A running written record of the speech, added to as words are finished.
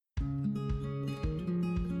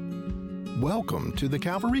Welcome to the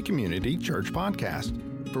Calvary Community Church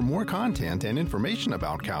Podcast. For more content and information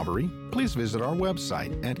about Calvary, please visit our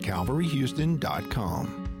website at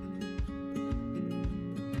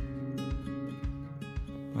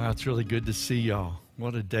calvaryhouston.com. Wow, it's really good to see y'all.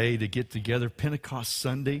 What a day to get together, Pentecost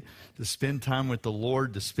Sunday, to spend time with the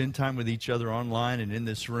Lord, to spend time with each other online and in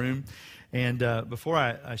this room. And before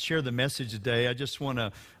I share the message today, I just want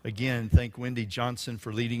to, again, thank Wendy Johnson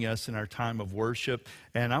for leading us in our time of worship.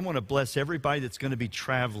 And I want to bless everybody that's going to be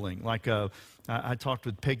traveling. Like I talked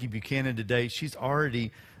with Peggy Buchanan today. She's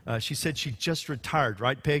already, she said she just retired,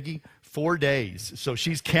 right, Peggy? 4 days. So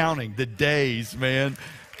she's counting the days, man.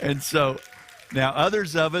 And so now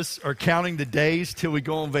others of us are counting the days till we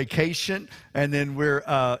go on vacation, and then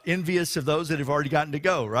we're envious of those that have already gotten to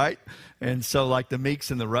go, right? And so like the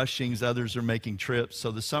Meeks and the Rushings, others are making trips.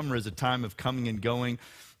 So the summer is a time of coming and going.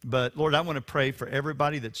 But Lord, I want to pray for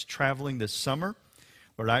everybody that's traveling this summer.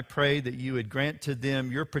 Lord, I pray that you would grant to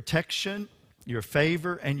them your protection, your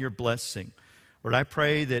favor, and your blessing. Lord, I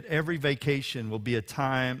pray that every vacation will be a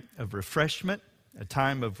time of refreshment, a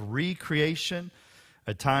time of recreation,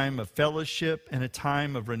 a time of fellowship, and a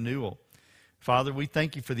time of renewal. Father, we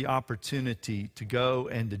thank you for the opportunity to go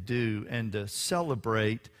and to do and to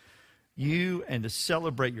celebrate you and to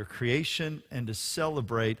celebrate your creation and to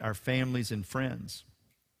celebrate our families and friends.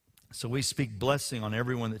 So we speak blessing on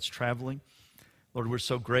everyone that's traveling. Lord, we're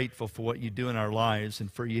so grateful for what you do in our lives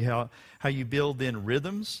and for you how you build in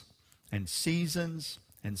rhythms and seasons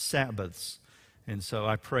and Sabbaths. And so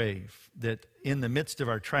I pray that in the midst of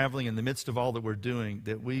our traveling, in the midst of all that we're doing,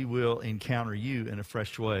 that we will encounter you in a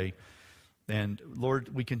fresh way. And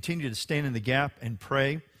Lord, we continue to stand in the gap and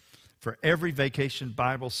pray for every vacation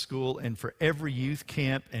Bible school and for every youth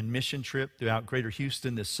camp and mission trip throughout Greater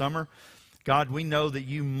Houston this summer. God, we know that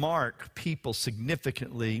you mark people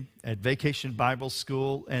significantly at Vacation Bible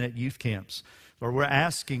School and at youth camps. Lord, we're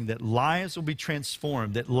asking that lives will be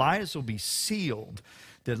transformed, that lives will be sealed,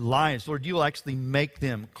 that lives, Lord, you'll actually make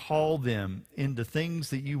them, call them into things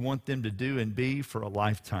that you want them to do and be for a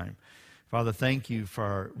lifetime. Father, thank you for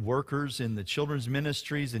our workers in the children's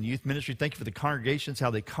ministries and youth ministry. Thank you for the congregations, how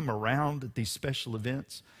they come around at these special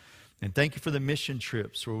events. And thank you for the mission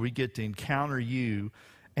trips where we get to encounter you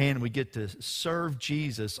and we get to serve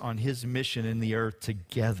Jesus on his mission in the earth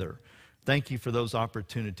together. Thank you for those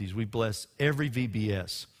opportunities. We bless every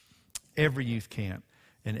VBS, every youth camp,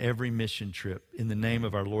 and every mission trip in the name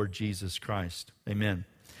of our Lord Jesus Christ. Amen.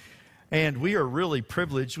 And we are really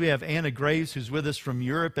privileged. We have Anna Graves, who's with us from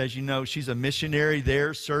Europe. As you know, she's a missionary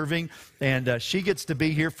there serving, and she gets to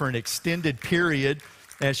be here for an extended period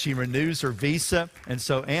as she renews her visa. And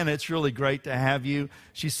so, Anna, it's really great to have you.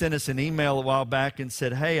 She sent us an email a while back and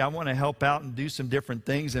said, hey, I want to help out and do some different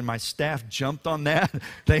things. And my staff jumped on that.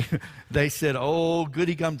 They said, oh,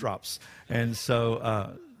 goody gumdrops. And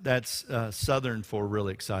so that's Southern for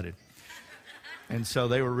really excited. And so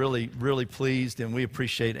they were really, really pleased, and we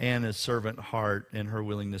appreciate Anna's servant heart and her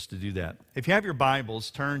willingness to do that. If you have your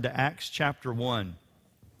Bibles, turn to Acts chapter 1.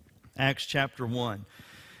 Acts chapter 1.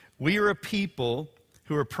 We are a people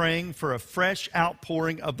who are praying for a fresh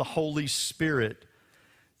outpouring of the Holy Spirit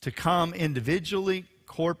to come individually,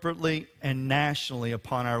 corporately, and nationally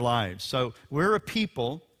upon our lives. So we're a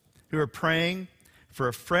people who are praying for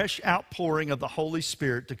a fresh outpouring of the Holy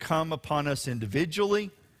Spirit to come upon us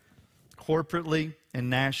individually, corporately,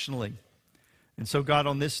 and nationally. And so, God,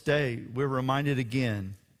 on this day, we're reminded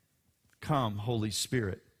again, come, Holy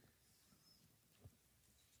Spirit.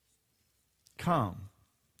 Come,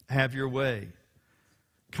 have your way.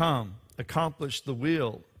 Come, accomplish the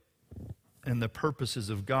will and the purposes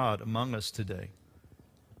of God among us today.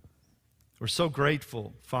 We're so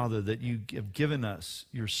grateful, Father, that you have given us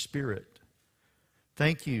your Spirit.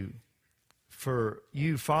 Thank you for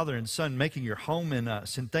you, Father and Son, making your home in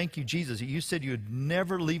us. And thank you, Jesus, that you said you would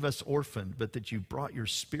never leave us orphaned, but that you brought your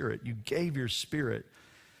Spirit. You gave your Spirit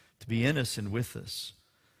to be in us and with us.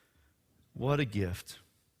 What a gift.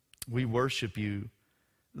 We worship you,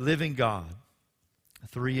 living God,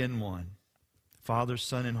 3 in 1, Father,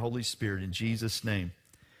 Son, and Holy Spirit, in Jesus' name.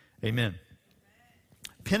 Amen.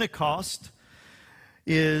 Pentecost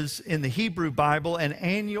is, in the Hebrew Bible, an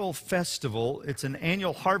annual festival. It's an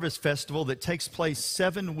annual harvest festival that takes place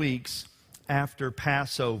 7 weeks after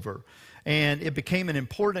Passover. And it became an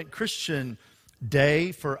important Christian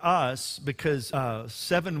day for us because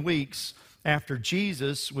 7 weeks after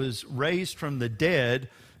Jesus was raised from the dead,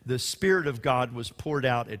 the Spirit of God was poured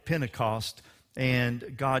out at Pentecost,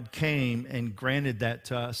 and God came and granted that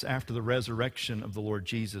to us after the resurrection of the Lord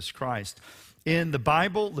Jesus Christ. In the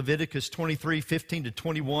Bible, Leviticus 23:15 to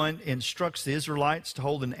 21 instructs the Israelites to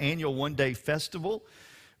hold an annual one-day festival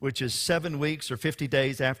which is 7 weeks or 50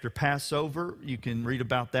 days after Passover. You can read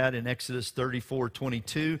about that in Exodus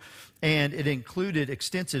 34:22. And it included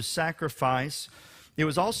extensive sacrifice. It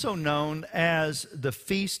was also known as the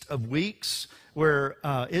Feast of Weeks, where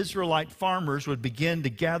Israelite farmers would begin to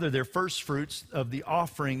gather their first fruits of the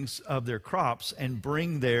offerings of their crops and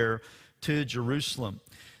bring there to Jerusalem.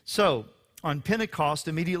 So, on Pentecost,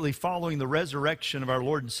 immediately following the resurrection of our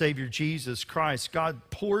Lord and Savior Jesus Christ, God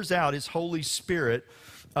pours out His Holy Spirit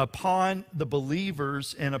upon the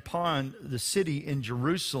believers and upon the city in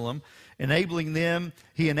Jerusalem, enabling them.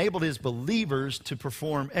 He enabled His believers to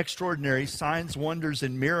perform extraordinary signs, wonders,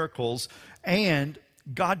 and miracles. And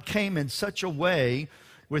God came in such a way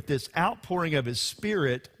with this outpouring of His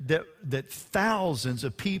Spirit that thousands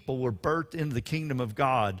of people were birthed into the kingdom of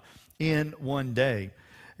God in one day.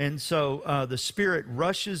 And so the Spirit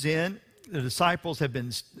rushes in. The disciples have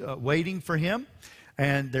been waiting for Him,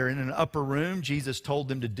 and they're in an upper room. Jesus told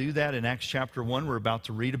them to do that in Acts chapter 1, we're about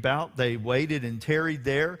to read about. They waited and tarried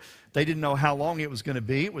there. They didn't know how long it was going to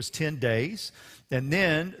be. It was 10 days. And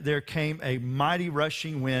then there came a mighty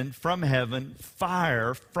rushing wind from heaven,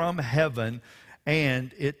 fire from heaven,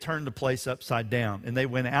 and it turned the place upside down. And they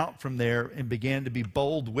went out from there and began to be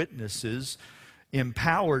bold witnesses,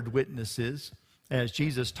 empowered witnesses, as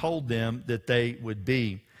Jesus told them that they would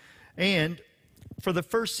be. And for the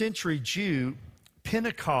first century Jew,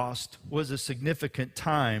 Pentecost was a significant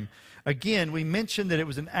time. Again, we mentioned that it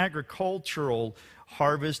was an agricultural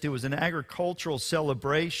harvest. It was an agricultural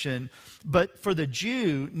celebration. But for the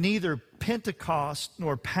Jew, neither Pentecost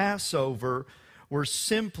nor Passover were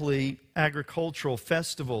simply agricultural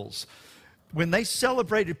festivals. When they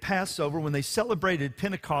celebrated Passover, when they celebrated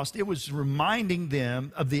Pentecost, it was reminding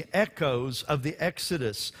them of the echoes of the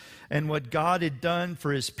Exodus and what God had done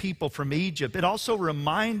for His people from Egypt. It also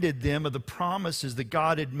reminded them of the promises that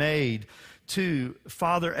God had made to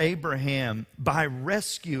Father Abraham by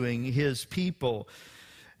rescuing His people.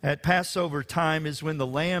 At Passover time is when the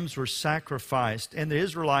lambs were sacrificed and the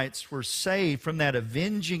Israelites were saved from that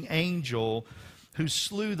avenging angel who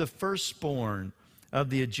slew the firstborn of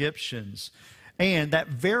the Egyptians. And that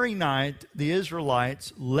very night, the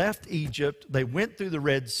Israelites left Egypt. They went through the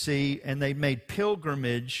Red Sea, and they made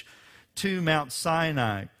pilgrimage to Mount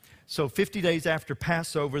Sinai. So 50 days after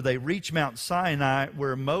Passover, they reach Mount Sinai,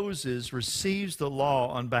 where Moses receives the law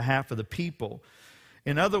on behalf of the people.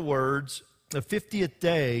 In other words, the 50th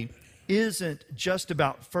day isn't just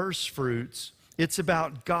about first fruits. It's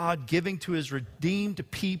about God giving to His redeemed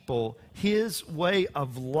people His way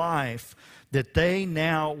of life that they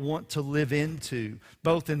now want to live into,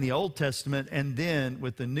 both in the Old Testament and then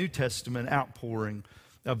with the New Testament outpouring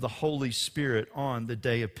of the Holy Spirit on the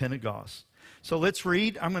day of Pentecost. So let's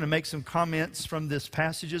read. I'm going to make some comments from this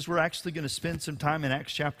passages. We're actually going to spend some time in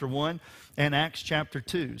Acts chapter 1 and Acts chapter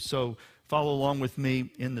 2. So follow along with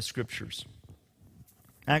me in the Scriptures.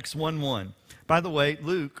 Acts 1:1. By the way,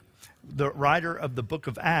 Luke, the writer of the book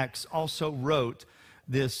of Acts, also wrote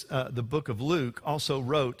this, the book of Luke also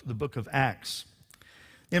wrote the book of Acts.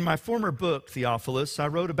 In my former book, Theophilus, I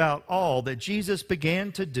wrote about all that Jesus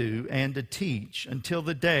began to do and to teach until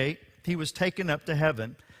the day He was taken up to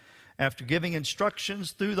heaven, after giving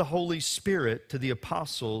instructions through the Holy Spirit to the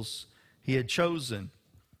apostles He had chosen.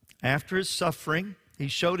 After His suffering, He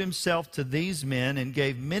showed Himself to these men and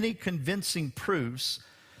gave many convincing proofs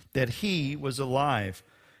that He was alive.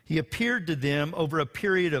 He appeared to them over a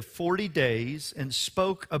period of 40 days and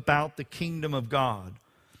spoke about the kingdom of God.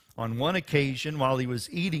 On one occasion, while He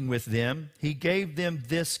was eating with them, He gave them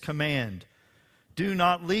this command: "Do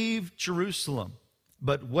not leave Jerusalem,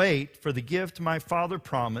 but wait for the gift my Father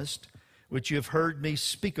promised, which you have heard me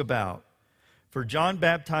speak about. For John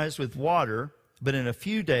baptized with water, but in a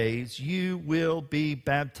few days you will be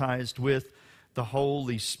baptized with the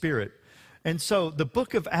Holy Spirit." And so the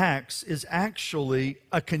book of Acts is actually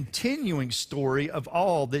a continuing story of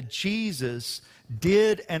all that Jesus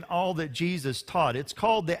did and all that Jesus taught. It's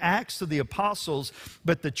called the Acts of the Apostles,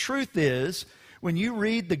 but the truth is, when you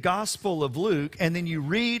read the Gospel of Luke and then you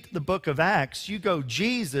read the book of Acts, you go,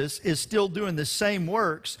 Jesus is still doing the same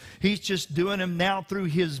works. He's just doing them now through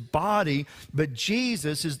His body. But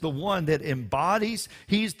Jesus is the one that embodies.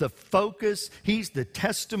 He's the focus. He's the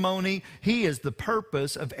testimony. He is the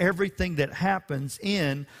purpose of everything that happens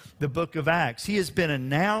in the book of Acts. He has been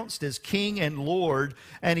announced as King and Lord,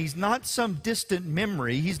 and He's not some distant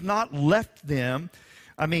memory. He's not left them.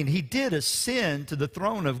 I mean, He did ascend to the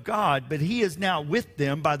throne of God, but He is now with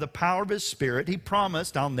them by the power of His Spirit. He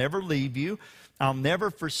promised, "I'll never leave you. I'll never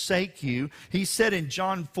forsake you. He said in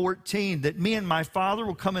John 14 that me and my Father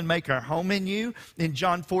will come and make our home in you. In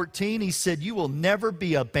John 14, he said, you will never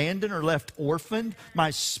be abandoned or left orphaned. My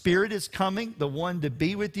Spirit is coming, the one to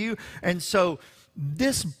be with you. And so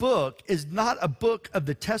this book is not a book of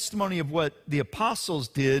the testimony of what the apostles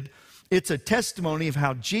did. It's a testimony of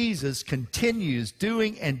how Jesus continues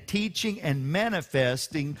doing and teaching and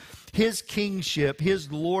manifesting his kingship,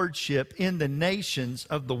 his lordship in the nations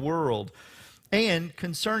of the world. And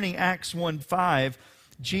concerning Acts 1:5,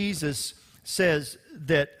 Jesus says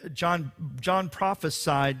that John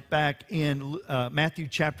prophesied back in Matthew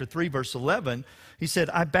chapter 3, verse 11. He said,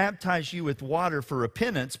 I baptize you with water for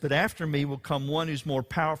repentance, but after me will come one who's more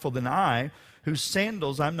powerful than I, whose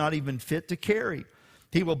sandals I'm not even fit to carry.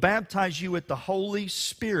 He will baptize you with the Holy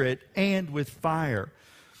Spirit and with fire.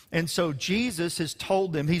 And so Jesus has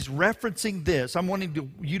told them, he's referencing this. I'm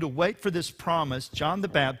wanting you to wait for this promise. John the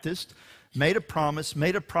Baptist made a promise,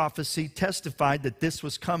 made a prophecy, testified that this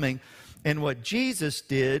was coming. And what Jesus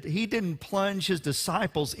did, he didn't plunge his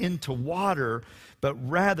disciples into water, but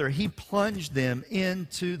rather he plunged them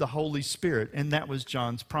into the Holy Spirit. And that was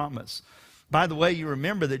John's promise. By the way, you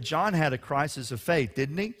remember that John had a crisis of faith,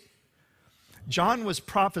 didn't he? John was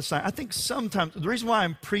prophesying. I think sometimes, the reason why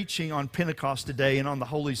I'm preaching on Pentecost today and on the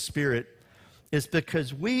Holy Spirit is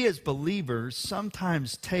because we as believers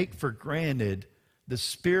sometimes take for granted the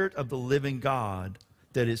Spirit of the living God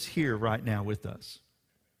that is here right now with us.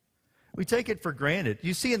 We take it for granted.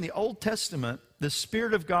 You see, in the Old Testament, the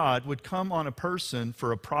Spirit of God would come on a person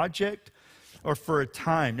for a project or for a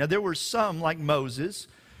time. Now, there were some, like Moses,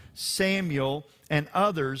 Samuel, and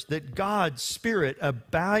others, that God's Spirit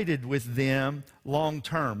abided with them long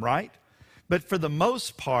term, right? But for the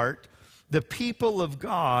most part, the people of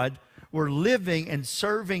God were living and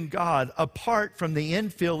serving God apart from the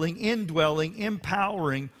infilling, indwelling,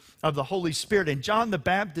 empowering of the Holy Spirit. And John the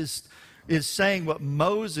Baptist is saying what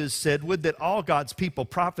Moses said, would that all God's people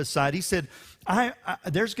prophesied. He said,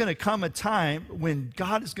 there's going to come a time when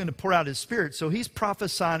God is going to pour out his Spirit. So he's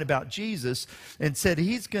prophesying about Jesus and said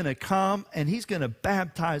he's going to come and he's going to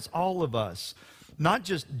baptize all of us. Not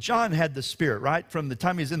just John had the Spirit, right? From the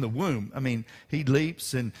time he's in the womb. I mean, he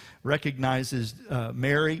leaps and recognizes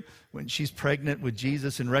Mary when she's pregnant with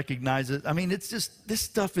Jesus and recognizes. I mean, it's just, this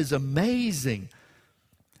stuff is amazing.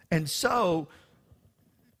 And so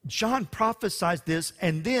John prophesies this,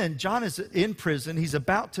 and then John is in prison. He's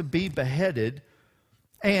about to be beheaded,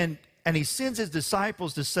 and he sends his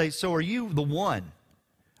disciples to say, so are you the one?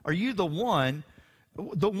 Are you the one?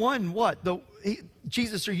 The one what?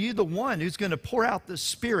 Jesus, are you the one who's going to pour out the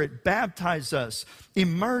Spirit, baptize us,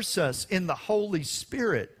 immerse us in the Holy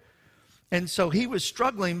Spirit? And so he was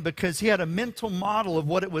struggling because he had a mental model of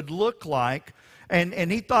what it would look like,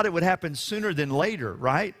 and he thought it would happen sooner than later,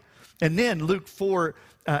 right? And then Luke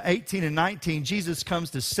 4:18 and 19, Jesus comes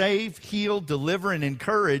to save, heal, deliver, and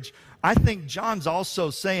encourage. I think John's also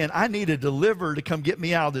saying, I need a deliverer to come get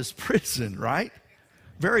me out of this prison, right?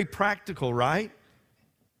 Very practical, right?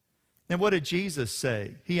 And what did Jesus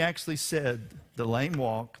say? He actually said, the lame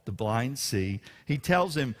walk, the blind see. He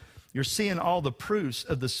tells him, you're seeing all the proofs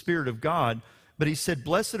of the Spirit of God. But he said,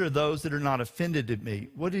 blessed are those that are not offended at me.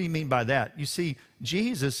 What did he mean by that? You see,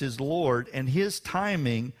 Jesus is Lord, and his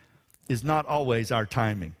timing is not always our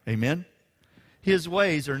timing. Amen? His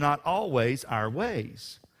ways are not always our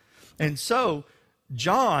ways. And so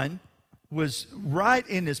John was right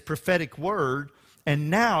in his prophetic word, and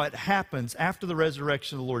now it happens after the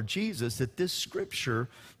resurrection of the Lord Jesus that this scripture,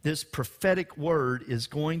 this prophetic word is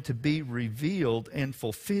going to be revealed and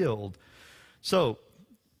fulfilled. So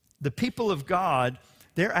the people of God,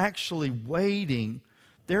 they're actually waiting.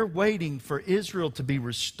 They're waiting for Israel to be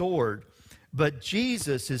restored. But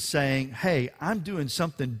Jesus is saying, hey, I'm doing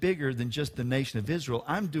something bigger than just the nation of Israel.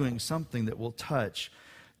 I'm doing something that will touch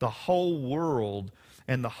the whole world,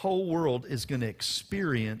 and the whole world is going to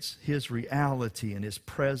experience his reality and his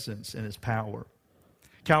presence and his power.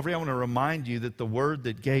 Calvary, I want to remind you that the word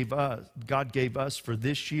that God gave us for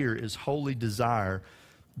this year is holy desire.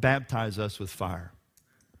 Baptize us with fire.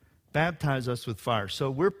 Baptize us with fire.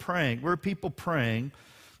 So we're praying, we're people praying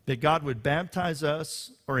that God would baptize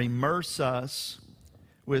us or immerse us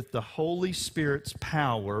with the Holy Spirit's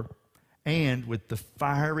power and with the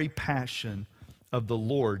fiery passion of the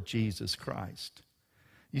Lord Jesus Christ.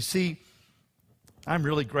 You see, I'm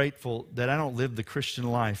really grateful that I don't live the Christian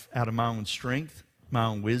life out of my own strength, my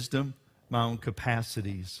own wisdom, my own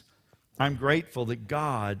capacities. I'm grateful that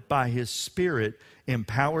God, by his Spirit,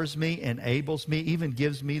 empowers me, enables me, even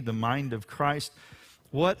gives me the mind of Christ.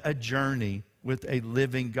 What a journey with a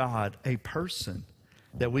living God, a person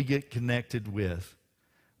that we get connected with.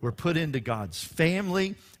 We're put into God's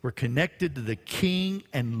family. We're connected to the King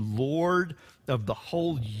and Lord of the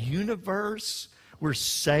whole universe. We're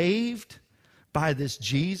saved by this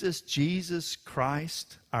Jesus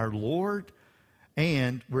Christ, our Lord.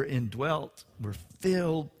 And we're indwelt, we're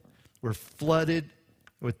filled, we're flooded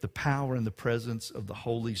with the power and the presence of the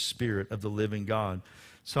Holy Spirit of the living God.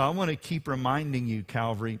 So I want to keep reminding you,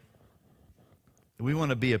 Calvary, we want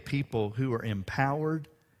to be a people who are empowered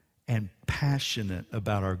and passionate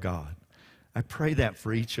about our God. I pray that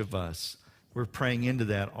for each of us. We're praying into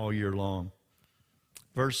that all year long.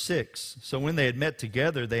 Verse 6, so when they had met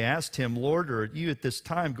together, they asked him, Lord, are you at this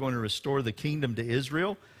time going to restore the kingdom to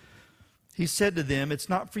Israel? He said to them, it's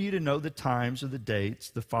not for you to know the times or the dates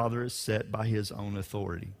the Father has set by his own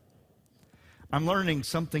authority. I'm learning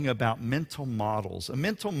something about mental models. A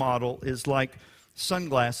mental model is like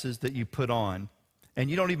sunglasses that you put on, and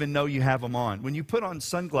you don't even know you have them on. When you put on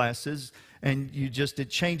sunglasses, and it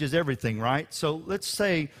changes everything, right? So let's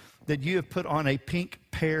say that you have put on a pink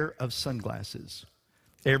pair of sunglasses.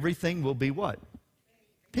 Everything will be what?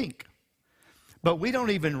 Pink. But we don't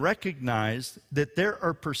even recognize that there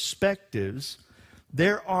are perspectives,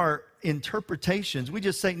 there are interpretations. We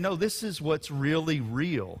just say, no, this is what's really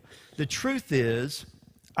real. The truth is,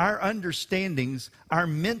 our understandings, our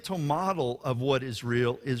mental model of what is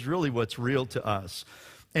real is really what's real to us.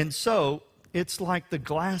 And so it's like the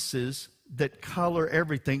glasses that color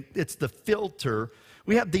everything. It's the filter.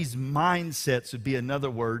 We have these mindsets, would be another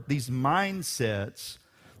word, these mindsets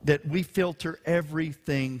that we filter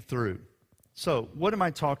everything through. So, what am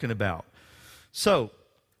I talking about? So,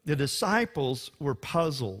 the disciples were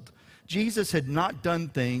puzzled. Jesus had not done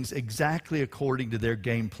things exactly according to their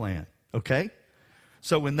game plan, okay?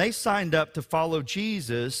 So, when they signed up to follow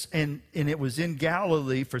Jesus, and it was in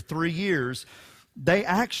Galilee for 3 years, they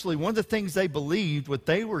actually, one of the things they believed, what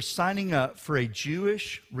they were signing up for a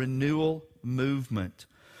Jewish renewal movement.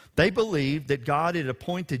 They believed that God had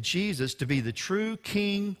appointed Jesus to be the true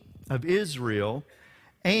king of Israel,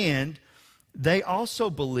 and they also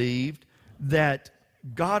believed that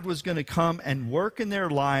God was going to come and work in their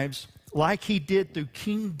lives like he did through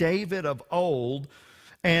King David of old,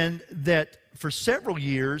 and that for several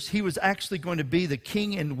years he was actually going to be the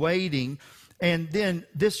king in waiting. And then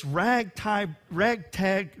this ragtag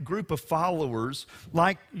group of followers,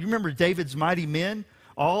 like, you remember David's mighty men?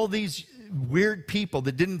 All these weird people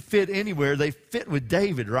that didn't fit anywhere, they fit with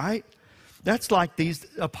David, right? That's like these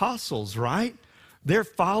apostles, right? They're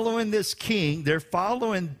following this king. They're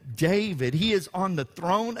following David. He is on the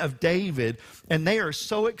throne of David, and they are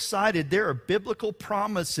so excited. There are biblical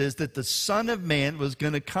promises that the Son of Man was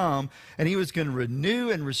going to come, and he was going to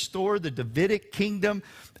renew and restore the Davidic kingdom.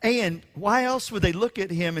 And why else would they look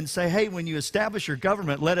at him and say, hey, when you establish your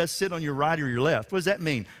government, let us sit on your right or your left? What does that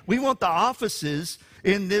mean? We want the offices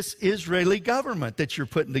in this Israeli government that you're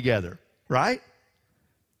putting together, right?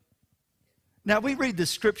 Now, we read the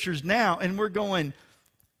scriptures now, and we're going,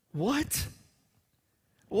 what?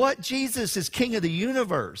 What? Jesus is king of the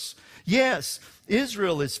universe. Yes,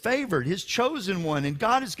 Israel is favored, his chosen one, and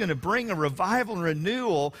God is going to bring a revival and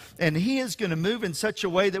renewal, and he is going to move in such a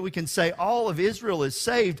way that we can say all of Israel is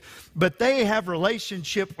saved, but they have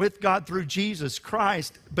relationship with God through Jesus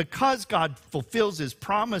Christ because God fulfills his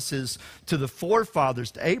promises to the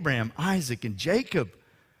forefathers, to Abraham, Isaac, and Jacob.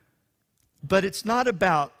 But it's not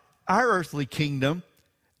about our earthly kingdom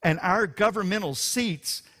and our governmental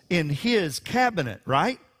seats in his cabinet,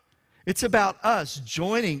 right? It's about us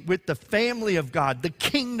joining with the family of God, the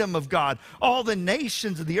kingdom of God, all the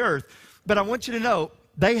nations of the earth. But I want you to know,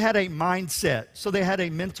 they had a mindset, so they had a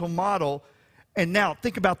mental model. And now,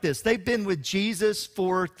 think about this. They've been with Jesus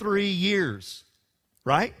for 3 years,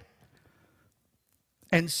 right?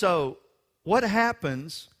 And so, what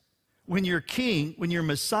happens when your king, when your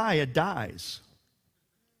Messiah dies?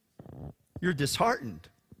 You're disheartened.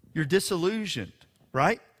 You're disillusioned,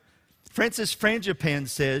 right? Francis Frangipane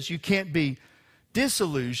says you can't be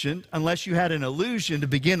disillusioned unless you had an illusion to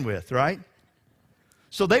begin with, right?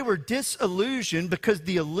 So they were disillusioned because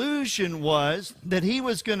the illusion was that he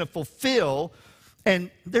was going to fulfill, and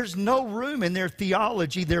there's no room in their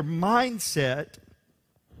theology, their mindset,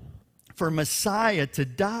 for Messiah to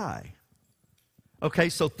die. Okay,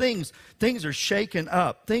 so things are shaken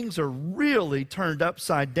up. Things are really turned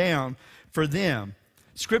upside down for them.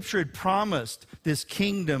 Scripture had promised this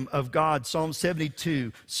kingdom of God, Psalm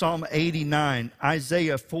 72, Psalm 89,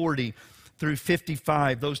 Isaiah 40 through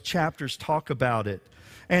 55. Those chapters talk about it.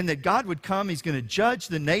 And that God would come, he's going to judge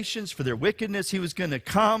the nations for their wickedness. He was going to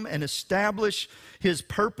come and establish his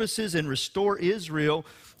purposes and restore Israel.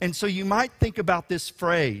 And so you might think about this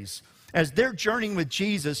phrase, As they're journeying with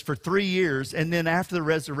Jesus for 3 years, and then after the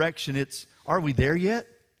resurrection, it's, are we there yet?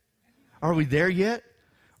 Are we there yet?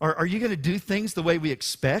 Are you going to do things the way we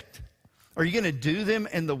expect? Are you going to do them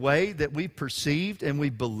in the way that we perceived and we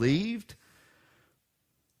believed?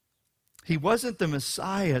 He wasn't the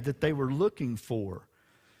Messiah that they were looking for.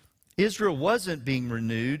 Israel wasn't being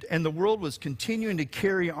renewed, and the world was continuing to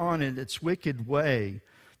carry on in its wicked way.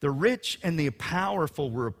 The rich and the powerful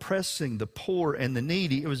were oppressing the poor and the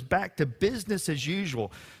needy. It was back to business as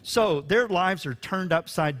usual. So their lives are turned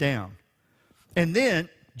upside down. And then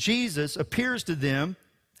Jesus appears to them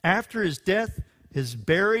after his death, his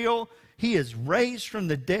burial. He is raised from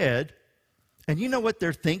the dead. And you know what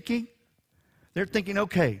they're thinking? They're thinking,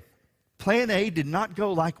 okay, plan A did not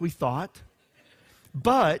go like we thought.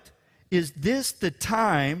 But is this the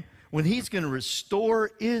time when he's going to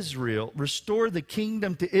restore Israel, restore the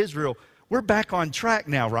kingdom to Israel? We're back on track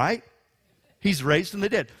now, right? He's raised from the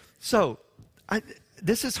dead. So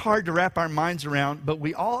this is hard to wrap our minds around, but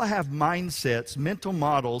we all have mindsets, mental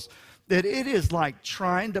models, that it is like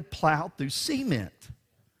trying to plow through cement.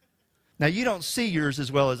 Now, you don't see yours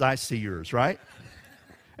as well as I see yours, right?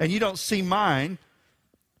 And you don't see mine.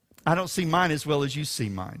 I don't see mine as well as you see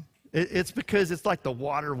mine. It's because it's like the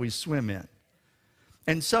water we swim in.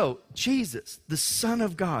 And so, Jesus, the Son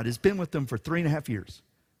of God, has been with them for 3.5 years.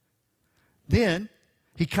 Then,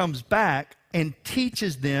 he comes back and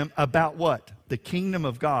teaches them about what? The kingdom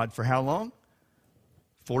of God for how long?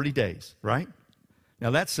 40 days, right?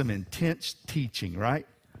 Now, that's some intense teaching, right?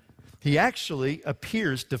 He actually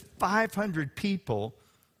appears to 500 people,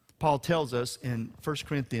 Paul tells us in 1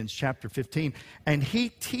 Corinthians chapter 15, and he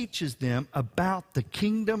teaches them about the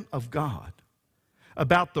kingdom of God,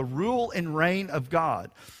 about the rule and reign of God,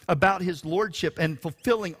 about his lordship and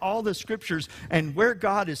fulfilling all the scriptures and where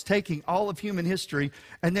God is taking all of human history.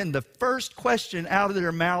 And then the first question out of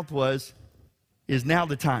their mouth was, is now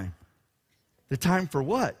the time? The time for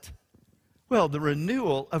what? Well, the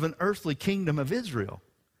renewal of an earthly kingdom of Israel.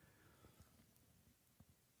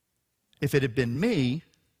 If it had been me,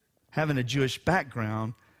 having a Jewish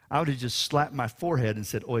background, I would have just slapped my forehead and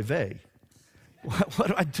said, oy vey. What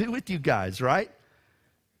do I do with you guys, right?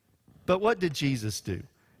 But what did Jesus do?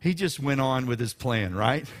 He just went on with his plan,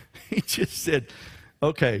 right? He just said,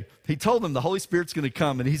 okay. He told them the Holy Spirit's going to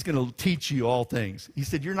come and he's going to teach you all things. He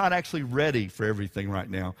said, you're not actually ready for everything right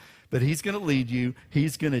now, but he's going to lead you.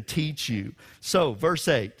 He's going to teach you. So, verse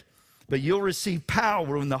 8, but you'll receive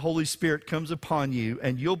power when the Holy Spirit comes upon you,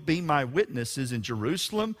 and you'll be my witnesses in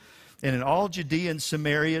Jerusalem and in all Judea and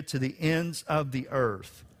Samaria to the ends of the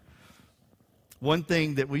earth. One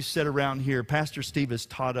thing that we've said around here, Pastor Steve has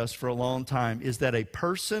taught us for a long time, is that a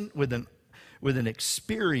person with an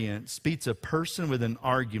experience beats a person with an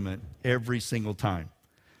argument every single time.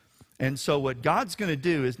 And so what God's going to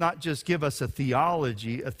do is not just give us a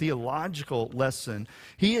theological lesson.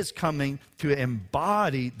 He is coming to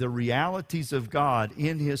embody the realities of God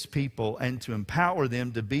in his people and to empower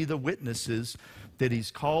them to be the witnesses that he's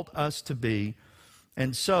called us to be.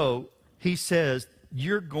 And so he says,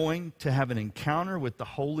 you're going to have an encounter with the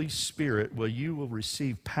Holy Spirit where you will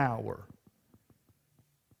receive power.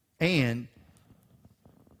 And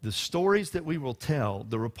the stories that we will tell,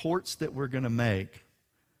 the reports that we're going to make,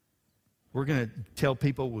 we're going to tell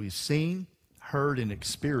people we've seen, heard, and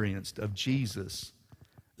experienced of Jesus,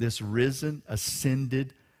 this risen,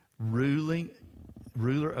 ascended,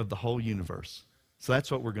 ruler of the whole universe. So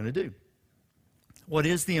that's what we're going to do. What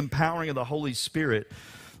is the empowering of the Holy Spirit?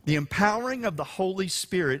 The empowering of the Holy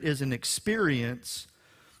Spirit is an experience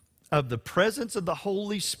of the presence of the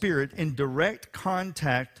Holy Spirit in direct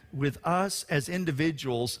contact with us as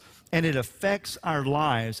individuals, and it affects our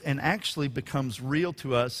lives and actually becomes real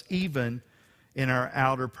to us even in our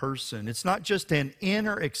outer person. It's not just an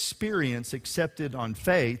inner experience accepted on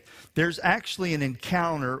faith. There's actually an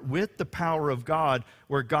encounter with the power of God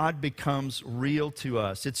where God becomes real to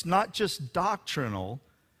us. It's not just doctrinal,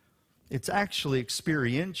 it's actually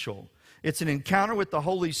experiential. It's an encounter with the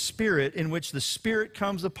Holy Spirit in which the Spirit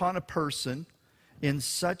comes upon a person in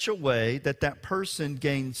such a way that that person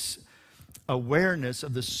gains awareness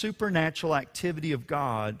of the supernatural activity of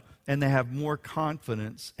God, and they have more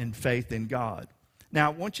confidence and faith in God.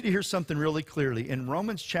 Now, I want you to hear something really clearly. In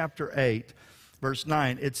Romans chapter 8, verse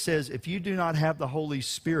 9, it says, if you do not have the Holy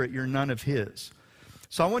Spirit, you're none of his.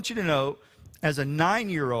 So I want you to know, as a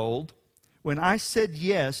 9-year-old, when I said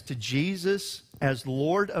yes to Jesus as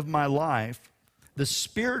Lord of my life, the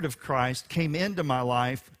Spirit of Christ came into my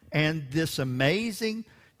life, and this amazing,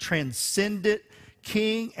 transcendent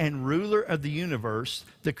King and ruler of the universe,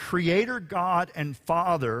 the Creator God and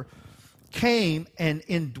Father, came and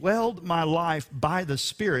indwelled my life by the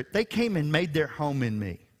Spirit. They came and made their home in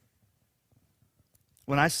me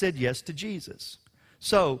when I said yes to Jesus.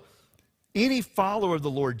 So, any follower of the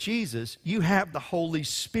Lord Jesus, you have the Holy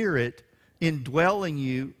Spirit indwelling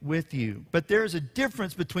you with you. But there's a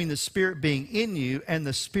difference between the Spirit being in you and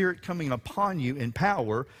the Spirit coming upon you in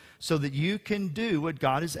power so that you can do what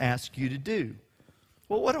God has asked you to do.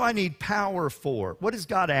 Well, what do I need power for? What does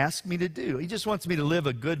God ask me to do? He just wants me to live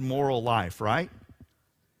a good moral life, right?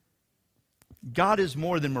 God is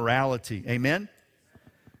more than morality. Amen?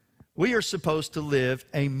 We are supposed to live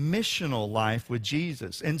a missional life with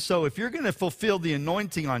Jesus. And so if you're going to fulfill the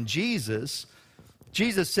anointing on Jesus,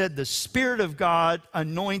 Jesus said, the Spirit of God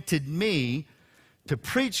anointed me to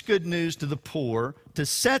preach good news to the poor, to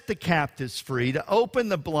set the captives free, to open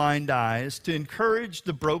the blind eyes, to encourage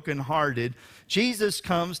the brokenhearted. Jesus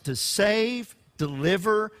comes to save,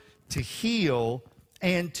 deliver, to heal,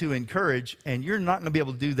 and to encourage, and you're not going to be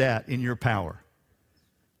able to do that in your power.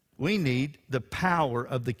 We need the power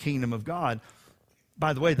of the kingdom of God.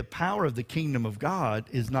 By the way, the power of the kingdom of God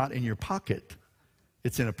is not in your pocket.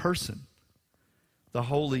 It's in a person, the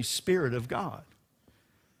Holy Spirit of God.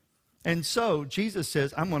 And so Jesus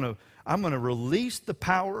says, I'm going to release the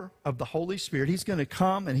power of the Holy Spirit. He's going to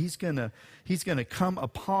come and he's going to come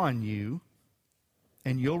upon you,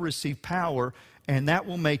 and you'll receive power, and that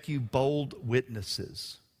will make you bold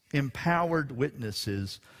witnesses, empowered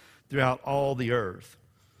witnesses throughout all the earth.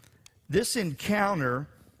 This encounter,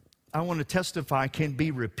 I want to testify, can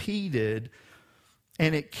be repeated,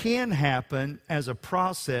 and it can happen as a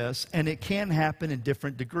process, and it can happen in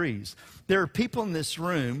different degrees. There are people in this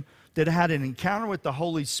room that had an encounter with the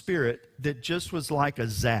Holy Spirit that just was like a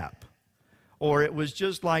zap, or it was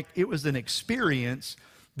just like, it was an experience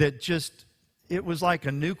that just, it was like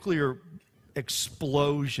a nuclear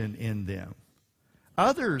explosion in them.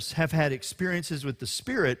 Others have had experiences with the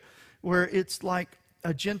Spirit where it's like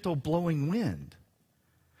a gentle blowing wind.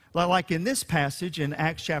 Like in this passage in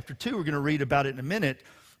Acts chapter 2, we're going to read about it in a minute.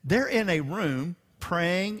 They're in a room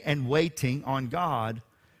praying and waiting on God,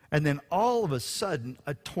 and then all of a sudden,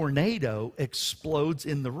 a tornado explodes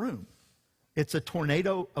in the room. It's a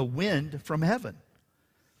tornado, a wind from heaven.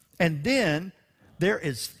 And then there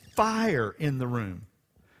is fire in the room.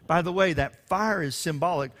 By the way, that fire is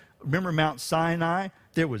symbolic. Remember Mount Sinai?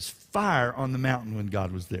 There was fire on the mountain when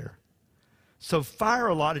God was there. So fire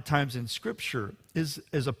a lot of times in Scripture is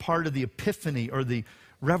a part of the epiphany or the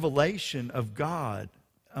revelation of God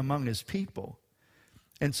among His people.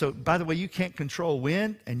 And so, by the way, you can't control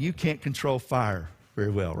wind and you can't control fire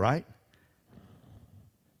very well, right?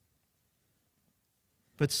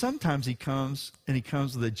 But sometimes He comes, and He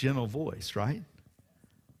comes with a gentle voice, right?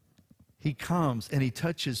 He comes and He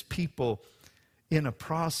touches people in a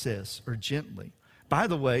process or gently. By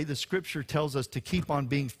the way, the Scripture tells us to keep on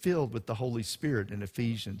being filled with the Holy Spirit in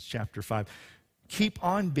Ephesians chapter 5. Keep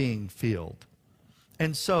on being filled.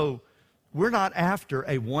 And so we're not after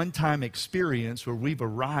a one-time experience where we've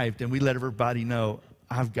arrived and we let everybody know,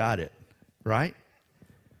 I've got it, right?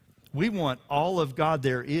 We want all of God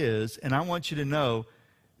there is, and I want you to know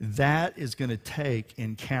that is going to take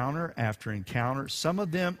encounter after encounter. Some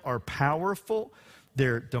of them are powerful,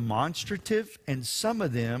 they're demonstrative, and some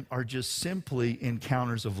of them are just simply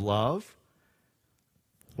encounters of love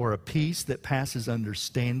or a peace that passes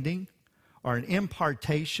understanding or an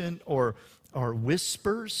impartation or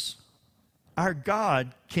whispers. Our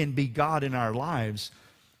God can be God in our lives.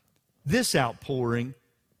 This outpouring,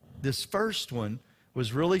 this first one,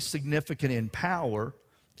 was really significant in power.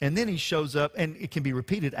 And then He shows up, and it can be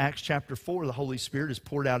repeated. Acts chapter 4, the Holy Spirit is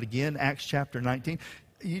poured out again. Acts chapter 19,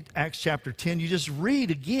 Acts chapter 10, you just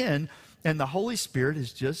read again, and the Holy Spirit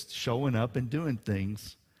is just showing up and doing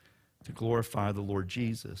things to glorify the Lord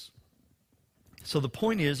Jesus. So the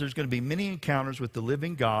point is, there's going to be many encounters with the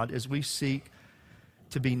living God as we seek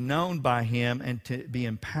to be known by Him and to be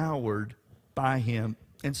empowered by Him.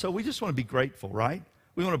 And so we just want to be grateful, right?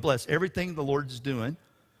 We want to bless everything the Lord is doing,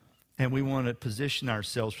 and we want to position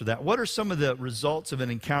ourselves for that. What are some of the results of an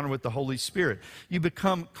encounter with the Holy Spirit? You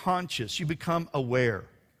become conscious. You become aware.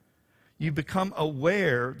 You become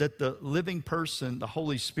aware that the living person, the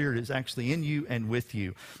Holy Spirit, is actually in you and with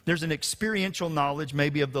you. There's an experiential knowledge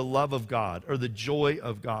maybe of the love of God or the joy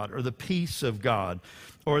of God or the peace of God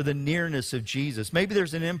or the nearness of Jesus. Maybe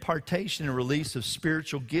there's an impartation and release of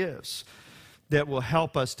spiritual gifts that will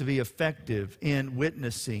help us to be effective in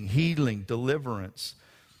witnessing, healing, deliverance.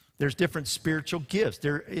 There's different spiritual gifts.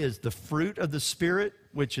 There is the fruit of the Spirit,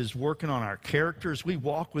 which is working on our characters. We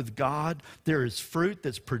walk with God. There is fruit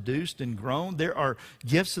that's produced and grown. There are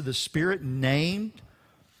gifts of the Spirit named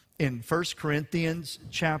in 1 Corinthians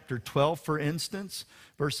chapter 12, for instance,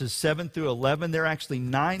 verses 7 through 11, there are actually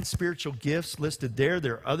 9 spiritual gifts listed there.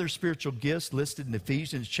 There are other spiritual gifts listed in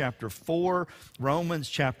Ephesians chapter 4, Romans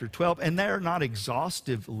chapter 12, and they're not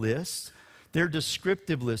exhaustive lists. They're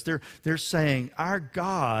descriptive lists. They're saying our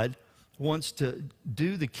God wants to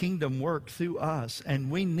do the kingdom work through us,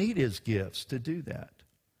 and we need his gifts to do that.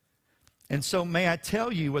 And so may I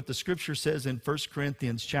tell you what the scripture says in 1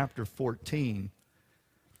 Corinthians chapter 14,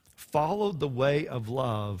 follow the way of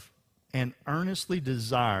love and earnestly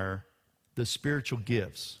desire the spiritual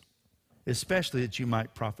gifts, especially that you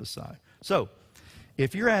might prophesy. So,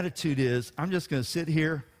 if your attitude is, I'm just going to sit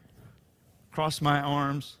here, cross my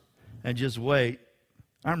arms, and just wait,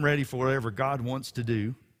 I'm ready for whatever God wants to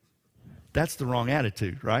do, that's the wrong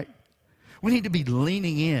attitude, right? We need to be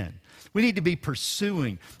leaning in. We need to be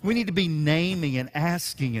pursuing. We need to be naming and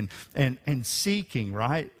asking and seeking,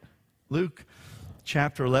 right? Luke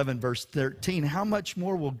chapter 11, verse 13, how much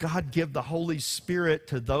more will God give the Holy Spirit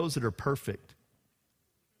to those that are perfect?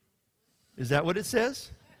 Is that what it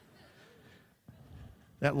says?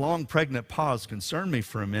 That long pregnant pause concerned me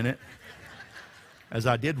for a minute, as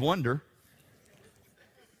I did wonder.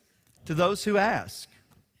 To those who ask,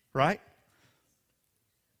 right?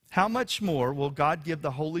 How much more will God give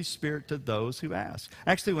the Holy Spirit to those who ask?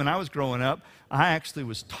 Actually, when I was growing up, I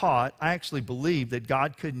actually believed that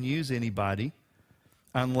God couldn't use anybody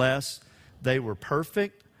unless they were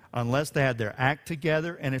perfect, unless they had their act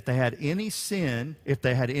together, and if they had any sin, if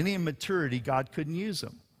they had any immaturity, God couldn't use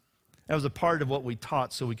them. That was a part of what we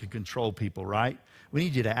taught so we could control people, right? We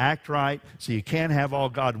need you to act right, so you can't have all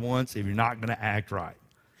God wants if you're not going to act right.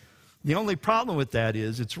 The only problem with that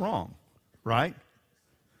is it's wrong, right?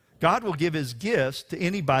 God will give his gifts to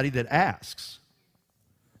anybody that asks.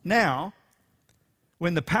 Now,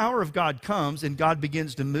 when the power of God comes and God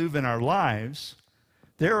begins to move in our lives,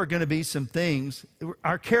 there are going to be some things,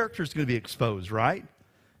 our character is going to be exposed, right?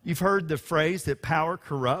 You've heard the phrase that power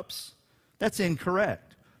corrupts. That's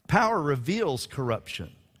incorrect. Power reveals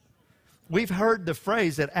corruption. We've heard the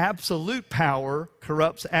phrase that absolute power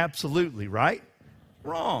corrupts absolutely, right?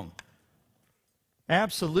 Wrong.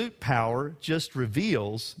 Absolute power just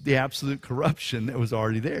reveals the absolute corruption that was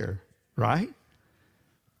already there, right?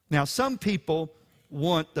 Now, some people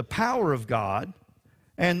want the power of God,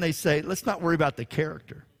 and they say, let's not worry about the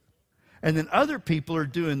character. And then other people are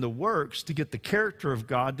doing the works to get the character of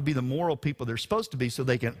God to be the moral people they're supposed to be so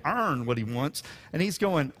they can earn what he wants. And he's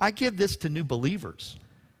going, I give this to new believers.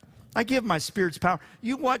 I give my Spirit's power.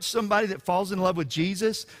 You watch somebody that falls in love with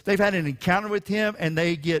Jesus, they've had an encounter with him, and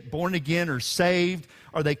they get born again or saved,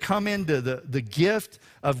 or they come into the gift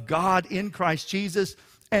of God in Christ Jesus.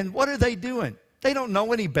 And what are they doing? They don't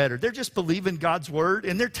know any better. They're just believing God's word,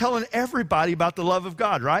 and they're telling everybody about the love of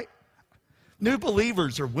God, right? New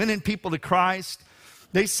believers are winning people to Christ.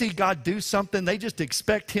 They see God do something. They just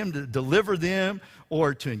expect him to deliver them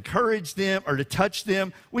or to encourage them or to touch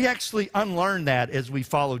them. We actually unlearn that as we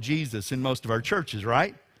follow Jesus in most of our churches,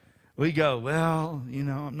 right? We go, well,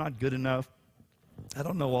 I'm not good enough. I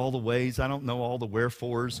don't know all the ways. I don't know all the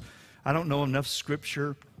wherefores. I don't know enough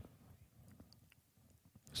scripture.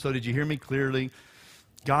 So did you hear me clearly?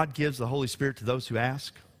 God gives the Holy Spirit to those who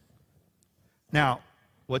ask. Now,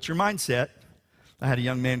 what's your mindset? I had a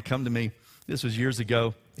young man come to me. This was years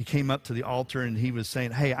ago. He came up to the altar and he was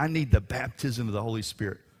saying, hey, I need the baptism of the Holy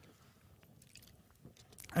Spirit.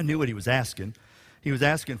 I knew what he was asking. He was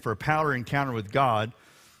asking for a power encounter with God.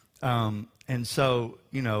 And so,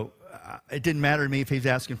 it didn't matter to me if he's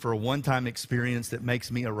asking for a one-time experience that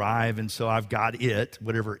makes me arrive, and so I've got it,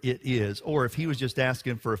 whatever it is, or if he was just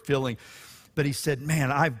asking for a filling. But he said,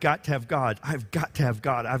 man, I've got to have God. I've got to have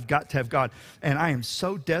God. I've got to have God. And I am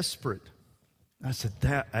so desperate. I said,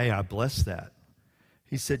 I bless that.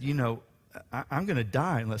 He said, I'm going to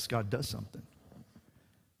die unless God does something.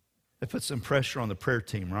 That put some pressure on the prayer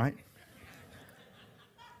team, right?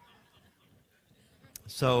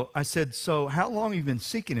 So I said, so how long have you been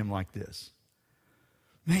seeking him like this?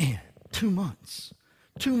 Man, 2 months.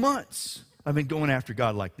 2 months I've been going after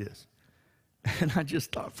God like this. And I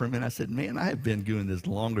just thought for a minute, I said, man, I have been doing this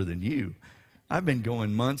longer than you. I've been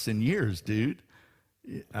going months and years, dude.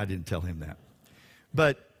 I didn't tell him that.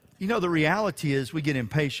 But, the reality is we get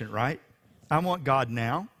impatient, right? I want God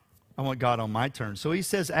now. I want God on my terms. So he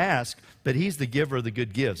says ask, but he's the giver of the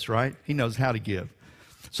good gifts, right? He knows how to give.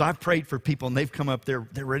 So I've prayed for people, and they've come up there.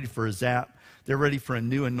 They're ready for a zap. They're ready for a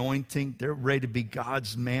new anointing. They're ready to be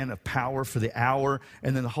God's man of power for the hour.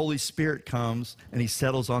 And then the Holy Spirit comes, and he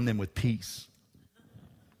settles on them with peace.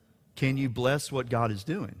 Can you bless what God is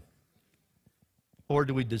doing? Or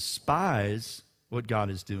do we despise what God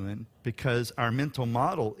is doing because our mental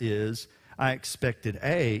model is, I expected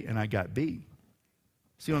A and I got B.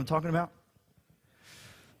 See what I'm talking about?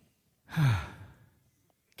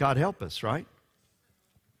 God help us, right?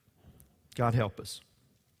 God help us.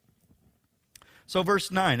 So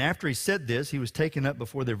verse 9, after he said this, he was taken up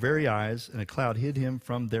before their very eyes, and a cloud hid him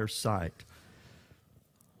from their sight.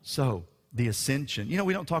 So, the ascension. You know,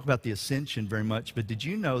 we don't talk about the ascension very much, but did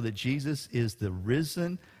you know that Jesus is the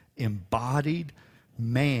risen, embodied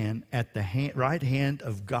man at the right hand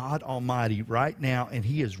of God Almighty right now, and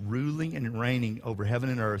he is ruling and reigning over heaven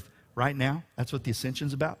and earth right now? That's what the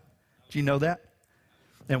ascension's about. Do you know that?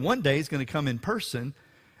 And one day he's going to come in person,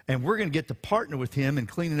 and we're going to get to partner with him in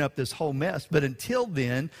cleaning up this whole mess. But until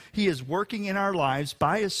then, he is working in our lives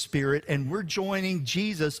by his Spirit, and we're joining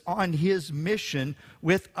Jesus on his mission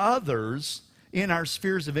with others in our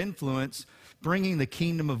spheres of influence, bringing the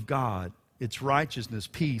kingdom of God, its righteousness,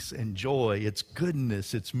 peace, and joy, its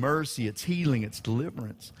goodness, its mercy, its healing, its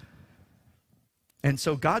deliverance. And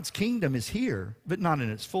so God's kingdom is here, but not in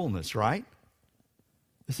its fullness, right?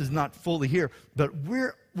 This is not fully here, but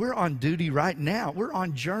we're on duty right now. We're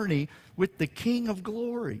on journey with the King of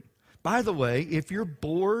Glory. By the way, if you're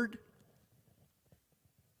bored,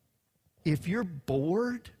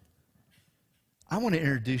 I want to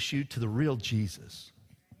introduce you to the real Jesus.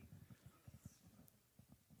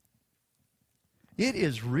 It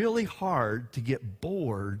is really hard to get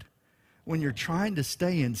bored when you're trying to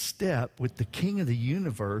stay in step with the King of the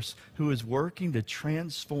universe who is working to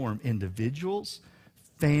transform individuals,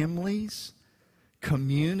 families,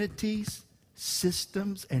 communities,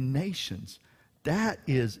 systems, and nations. That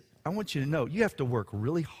is, I want you to know, you have to work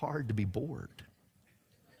really hard to be bored.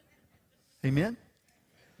 Amen?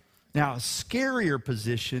 Now, a scarier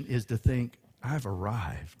position is to think, I've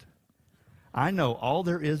arrived. I know all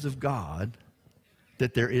there is of God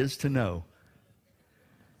that there is to know.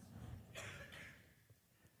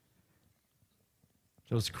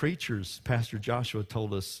 Those creatures, Pastor Joshua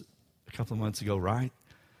told us a couple of months ago, right?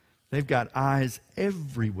 They've got eyes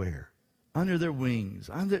everywhere, under their wings.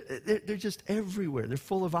 They're just everywhere. They're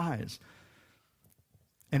full of eyes.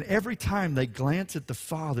 And every time they glance at the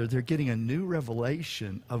Father, they're getting a new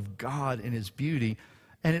revelation of God and his beauty,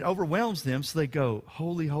 and it overwhelms them, so they go,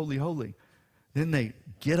 holy, holy, holy. Then they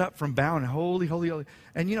get up from bowing, holy, holy, holy.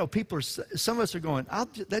 And you know, some of us are going,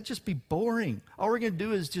 that'd just be boring. All we're going to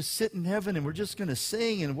do is just sit in heaven, and we're just going to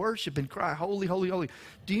sing and worship and cry, holy, holy, holy.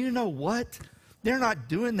 Do you know what? They're not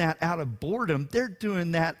doing that out of boredom. They're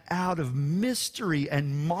doing that out of mystery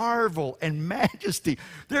and marvel and majesty.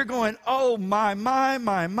 They're going, oh, my.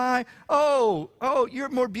 Oh, you're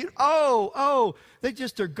more beautiful. Oh. They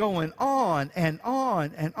just are going on and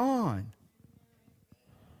on and on.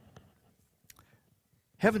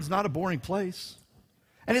 Heaven's not a boring place.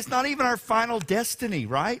 And it's not even our final destiny,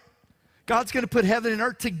 right? God's going to put heaven and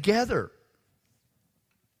earth together.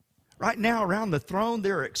 Right now, around the throne,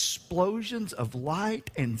 there are explosions of light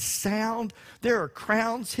and sound. There are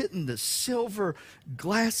crowns hitting the silver,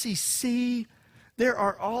 glassy sea. There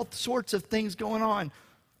are all sorts of things going on.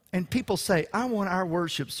 And people say, I want our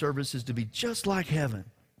worship services to be just like heaven.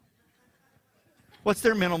 What's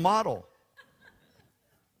their mental model?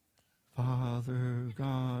 Father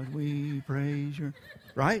God, we praise you.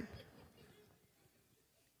 Right?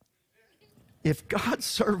 If God's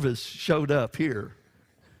service showed up here,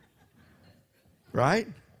 right?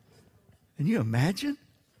 Can you imagine?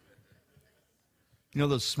 You know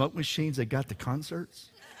those smoke machines they got to concerts?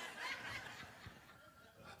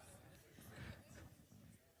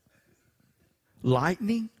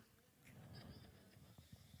 Lightning.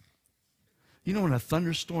 You know when a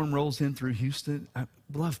thunderstorm rolls in through Houston? I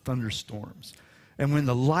love thunderstorms. And when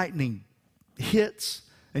the lightning hits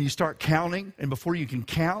and you start counting, and before you can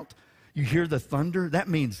count, you hear the thunder, that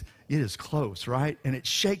means it is close, right? And it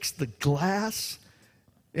shakes the glass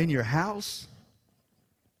in your house.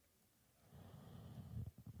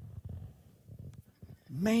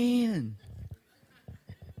 Man.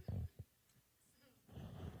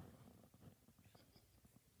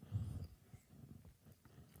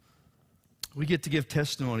 We get to give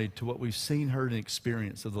testimony to what we've seen, heard, and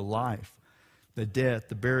experienced of the life, the death,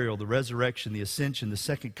 the burial, the resurrection, the ascension, the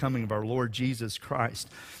second coming of our Lord Jesus Christ.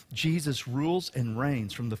 Jesus rules and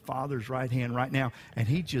reigns from the Father's right hand right now, and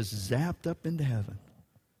he just zapped up into heaven.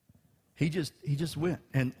 He just went,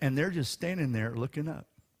 and they're just standing there looking up,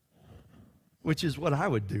 which is what I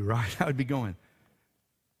would do, right? I would be going,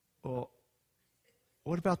 well,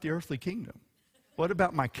 what about the earthly kingdom? What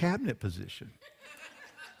about my cabinet position?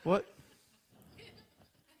 What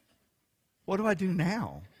do I do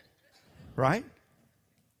now? Right?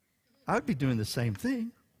 I would be doing the same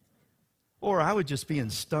thing. Or I would just be in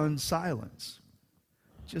stunned silence.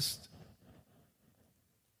 Just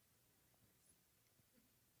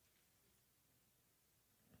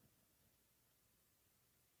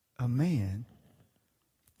a man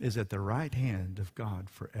is at the right hand of God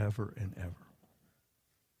forever and ever.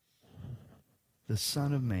 The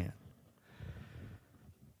Son of Man.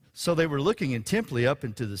 So they were looking intently up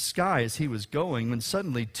into the sky as he was going, when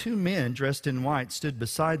suddenly 2 men dressed in white stood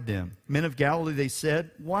beside them. Men of Galilee, they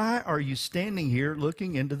said, why are you standing here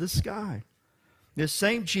looking into the sky? This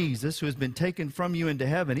same Jesus who has been taken from you into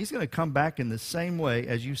heaven, he's going to come back in the same way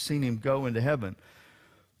as you've seen him go into heaven.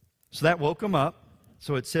 So that woke them up.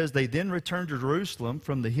 So it says, they then returned to Jerusalem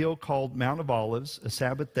from the hill called Mount of Olives, a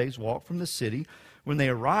Sabbath day's walk from the city. When they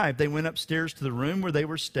arrived, they went upstairs to the room where they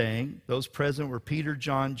were staying. Those present were Peter,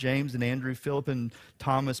 John, James, and Andrew, Philip and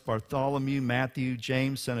Thomas, Bartholomew, Matthew,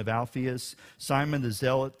 James, son of Alphaeus, Simon the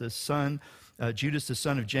Zealot, Judas, the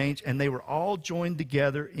son of James. And they were all joined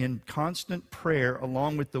together in constant prayer,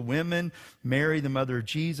 along with the women, Mary, the mother of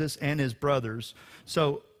Jesus, and his brothers.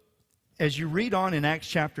 So as you read on in Acts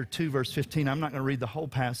chapter 2, verse 15, I'm not going to read the whole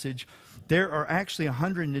passage. There are actually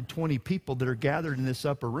 120 people that are gathered in this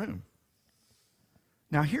upper room.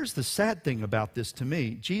 Now, here's the sad thing about this to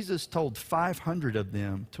me. Jesus told 500 of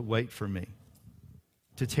them to wait for me,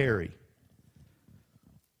 to tarry.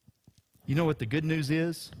 You know what the good news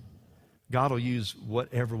is? God will use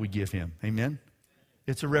whatever we give him. Amen?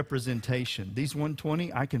 It's a representation. These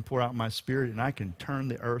 120, I can pour out my Spirit and I can turn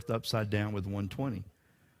the earth upside down with 120.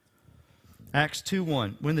 Acts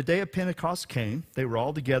 2:1, when the day of Pentecost came, they were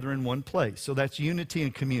all together in one place. So that's unity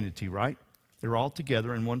and community, right? They're all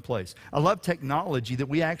together in one place. I love technology that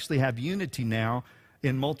we actually have unity now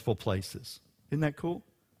in multiple places. Isn't that cool?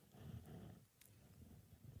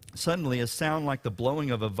 Suddenly, a sound like the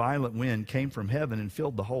blowing of a violent wind came from heaven and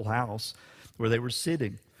filled the whole house where they were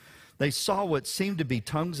sitting. They saw what seemed to be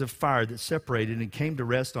tongues of fire that separated and came to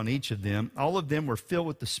rest on each of them. All of them were filled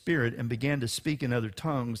with the Spirit and began to speak in other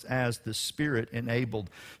tongues as the Spirit enabled.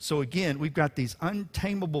 So again, we've got these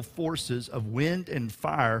untamable forces of wind and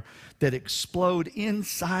fire that explode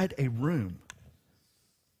inside a room.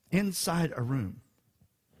 Inside a room.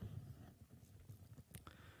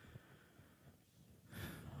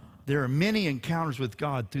 There are many encounters with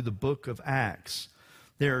God through the book of Acts.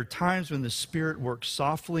 There are times when the Spirit works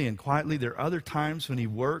softly and quietly. There are other times when he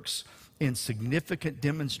works in significant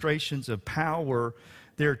demonstrations of power.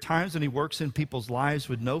 There are times when he works in people's lives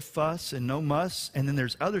with no fuss and no muss. And then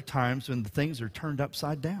there's other times when the things are turned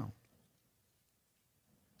upside down.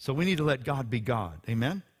 So we need to let God be God.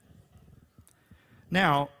 Amen?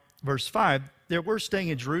 Now, verse 5, there were staying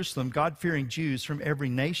in Jerusalem God-fearing Jews from every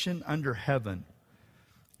nation under heaven.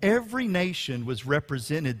 Every nation was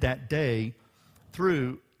represented that day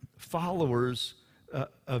through followers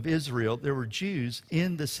of Israel. There were Jews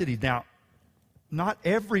in the city. Now, not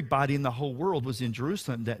everybody in the whole world was in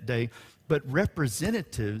Jerusalem that day, but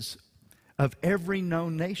representatives of every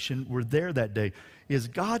known nation were there that day. Is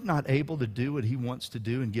God not able to do what he wants to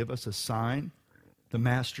do and give us a sign, the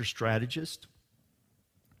master strategist?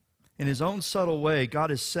 In his own subtle way,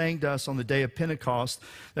 God is saying to us on the day of Pentecost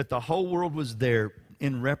that the whole world was there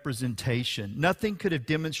in representation. Nothing could have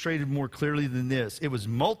demonstrated more clearly than this. It was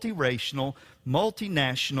multiracial,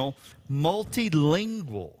 multinational,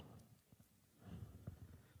 multilingual.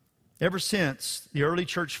 Ever since the early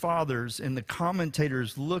church fathers and the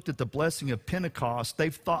commentators looked at the blessing of Pentecost,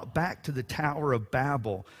 they've thought back to the Tower of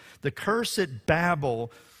Babel. The curse at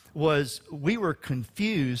Babel was we were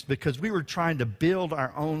confused because we were trying to build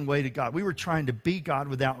our own way to God. We were trying to be God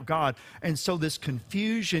without God. And so this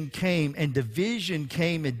confusion came and division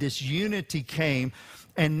came and disunity came.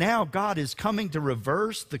 And now God is coming to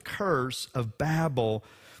reverse the curse of Babel.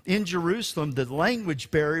 In Jerusalem, the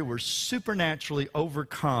language barrier was supernaturally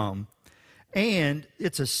overcome. And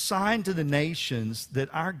it's a sign to the nations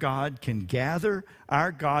that our God can gather,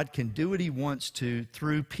 our God can do what he wants to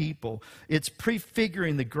through people. It's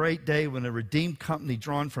prefiguring the great day when a redeemed company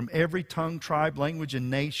drawn from every tongue, tribe, language, and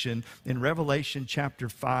nation in Revelation chapter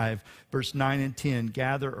 5, verse 9 and 10,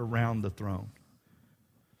 gather around the throne.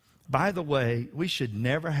 By the way, we should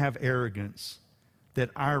never have arrogance that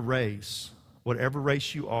our race, whatever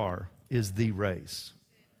race you are, is the race.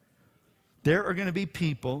 There are going to be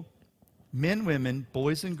people, men, women,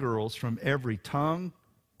 boys, and girls from every tongue,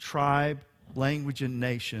 tribe, language, and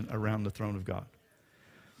nation around the throne of God.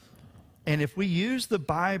 And if we use the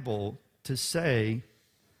Bible to say,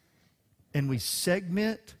 and we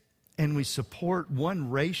segment and we support one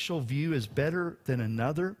racial view as better than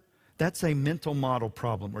another, that's a mental model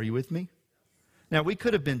problem. Are you with me? Now, we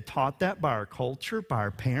could have been taught that by our culture, by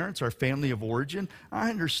our parents, our family of origin. I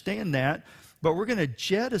understand that, but we're going to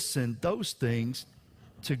jettison those things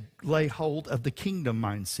to lay hold of the kingdom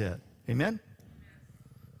mindset. Amen?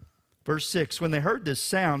 Verse 6, when they heard this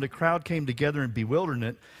sound, a crowd came together in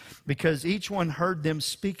bewilderment because each one heard them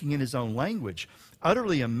speaking in his own language.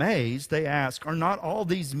 Utterly amazed, they asked, are not all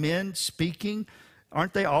these men speaking?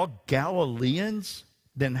 Aren't they all Galileans?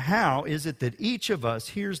 Then how is it that each of us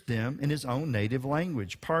hears them in his own native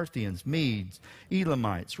language? Parthians, Medes,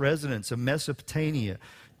 Elamites, residents of Mesopotamia,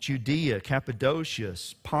 Judea, Cappadocia,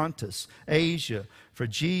 Pontus, Asia,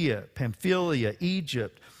 Phrygia, Pamphylia,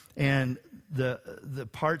 Egypt, and the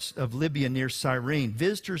parts of Libya near Cyrene,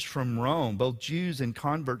 visitors from Rome, both Jews and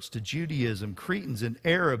converts to Judaism, Cretans and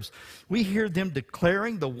Arabs. We hear them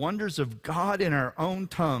declaring the wonders of God in our own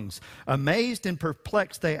tongues. Amazed and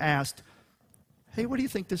perplexed, they asked, hey, what do you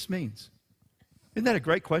think this means? Isn't that a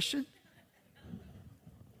great question?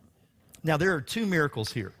 Now, there are two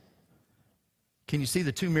miracles here. Can you see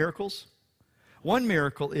the two miracles? One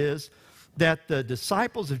miracle is that the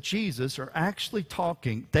disciples of Jesus are actually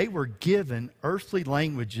talking. They were given earthly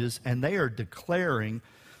languages, and they are declaring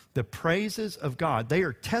the praises of God. They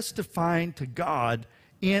are testifying to God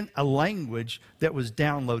in a language that was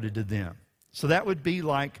downloaded to them. So that would be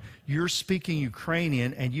like you're speaking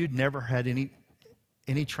Ukrainian, and you'd never had any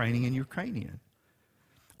training in Ukrainian.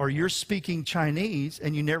 Or you're speaking Chinese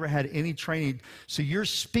and you never had any training. So you're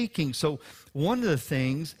speaking. So one of the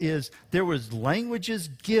things is there was languages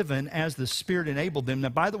given as the Spirit enabled them. Now,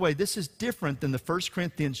 by the way, this is different than the 1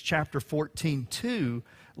 Corinthians chapter 14:2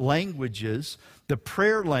 languages, the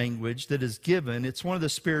prayer language that is given. It's one of the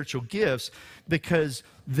spiritual gifts because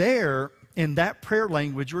there, in that prayer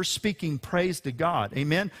language, we're speaking praise to God.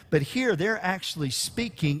 Amen? But here, they're actually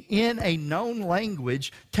speaking in a known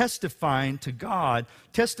language, testifying to God,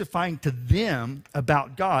 testifying to them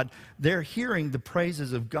about God. They're hearing the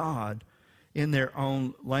praises of God in their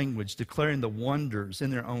own language, declaring the wonders in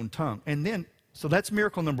their own tongue. And then, so that's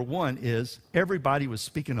miracle number one, is everybody was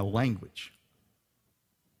speaking a language.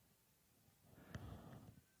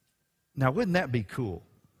 Now, wouldn't that be cool?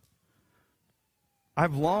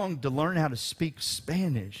 I've longed to learn how to speak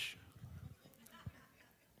Spanish.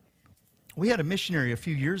 We had a missionary a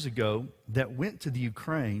few years ago that went to the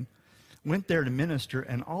Ukraine, went there to minister,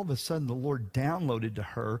 and all of a sudden the Lord downloaded to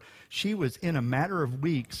her. She was, in a matter of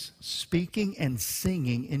weeks, speaking and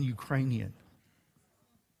singing in Ukrainian.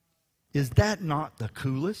 Is that not the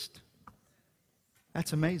coolest?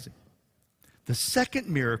 That's amazing. The second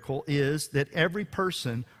miracle is that every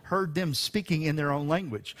person heard them speaking in their own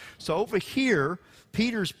language. So over here,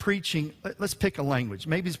 Peter's preaching, let's pick a language.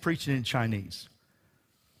 Maybe he's preaching in Chinese.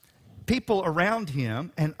 People around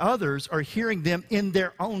him and others are hearing them in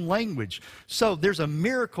their own language. So there's a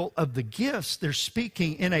miracle of the gifts. They're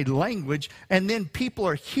speaking in a language, and then people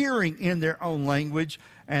are hearing in their own language,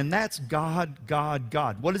 and that's God, God,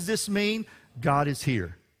 God. What does this mean? God is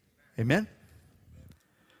here. Amen?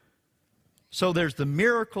 So there's the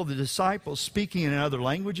miracle, the disciples speaking in other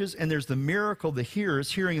languages, and there's the miracle, the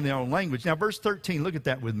hearers hearing in their own language. Now, verse 13, look at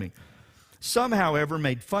that with me. Some, however,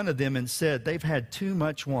 made fun of them and said, they've had too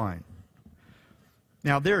much wine.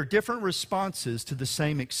 Now, there are different responses to the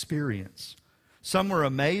same experience. Some were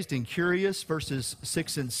amazed and curious, verses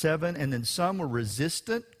 6 and 7, and then some were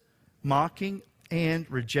resistant, mocking, and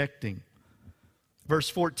rejecting. Verse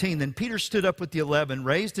 14, then Peter stood up with the 11,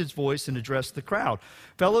 raised his voice, and addressed the crowd.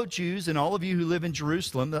 Fellow Jews and all of you who live in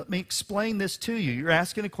Jerusalem, let me explain this to you. You're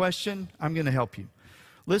asking a question, I'm going to help you.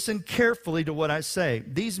 Listen carefully to what I say.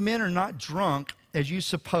 These men are not drunk, as you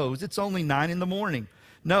suppose. It's only 9 in the morning.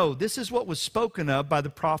 No, this is what was spoken of by the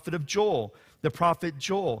prophet Joel.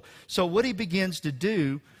 So what he begins to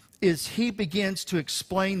do is he begins to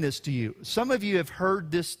explain this to you. Some of you have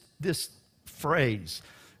heard this phrase.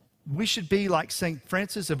 We should be like St.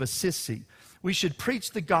 Francis of Assisi. We should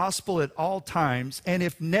preach the gospel at all times, and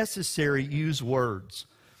if necessary, use words.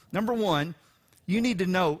 Number one, you need to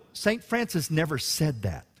know St. Francis never said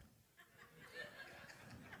that.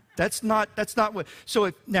 That's not what. So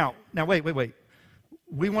if, now wait.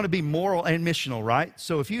 We want to be moral and missional, right?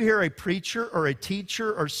 So if you hear a preacher or a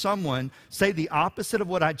teacher or someone say the opposite of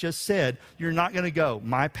what I just said, you're not going to go,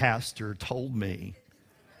 my pastor told me.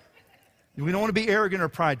 We don't want to be arrogant or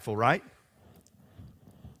prideful, right?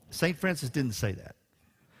 St. Francis didn't say that.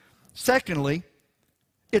 Secondly,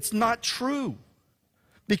 it's not true,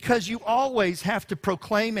 because you always have to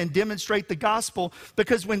proclaim and demonstrate the gospel,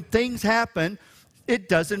 because when things happen, it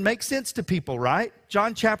doesn't make sense to people, right?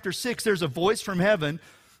 John chapter 6, there's a voice from heaven,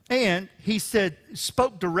 and he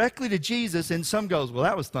spoke directly to Jesus, and some goes, well,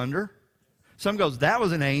 that was thunder. Some goes, that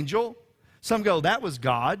was an angel. Some go, that was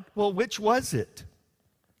God. Well, which was it?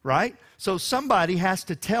 Right? So somebody has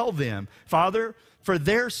to tell them, Father, for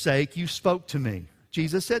their sake, you spoke to me.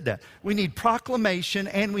 Jesus said that. We need proclamation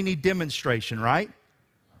and we need demonstration, right?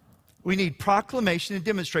 We need proclamation and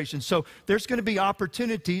demonstration. So there's going to be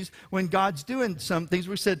opportunities when God's doing some things.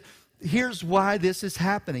 We said, here's why this is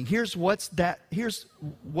happening. Here's what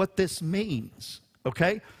this means.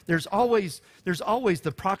 Okay? There's always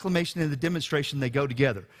the proclamation and the demonstration. They go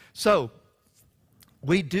together. So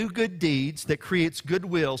we do good deeds that creates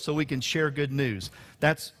goodwill so we can share good news.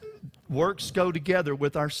 Works go together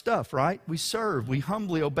with our stuff, right? We serve, we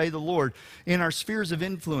humbly obey the Lord in our spheres of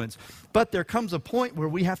influence. But there comes a point where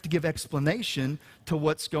we have to give explanation to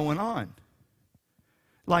what's going on.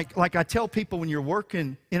 Like I tell people when you're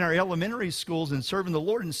working in our elementary schools and serving the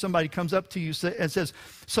Lord, and somebody comes up to you and says,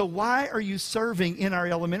 so why are you serving in our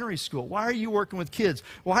elementary school? Why are you working with kids?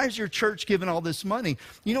 Why is your church giving all this money?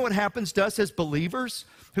 You know what happens to us as believers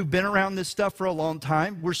who've been around this stuff for a long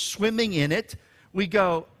time? We're swimming in it. We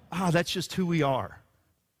go, that's just who we are.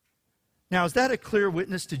 Now, is that a clear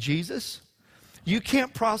witness to Jesus? You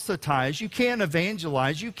can't proselytize, you can't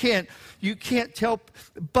evangelize, you can't tell,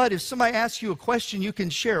 but if somebody asks you a question, you can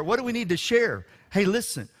share. What do we need to share? Hey,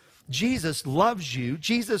 listen, Jesus loves you,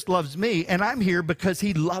 Jesus loves me, and I'm here because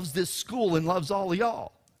he loves this school and loves all of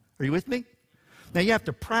y'all. Are you with me? Now, you have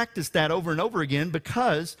to practice that over and over again,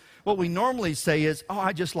 because what we normally say is,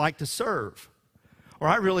 I just like to serve. Or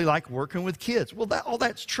I really like working with kids. Well, all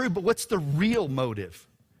that's true, but what's the real motive?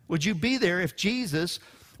 Would you be there if Jesus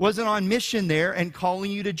wasn't on mission there and calling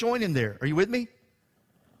you to join him there? Are you with me?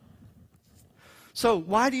 So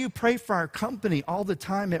why do you pray for our company all the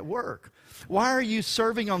time at work? Why are you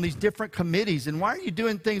serving on these different committees? And why are you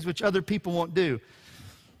doing things which other people won't do?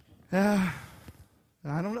 I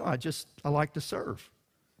don't know. I like to serve.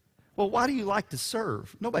 Well, why do you like to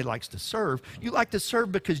serve? Nobody likes to serve. You like to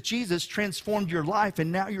serve because Jesus transformed your life,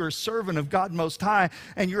 and now you're a servant of God Most High,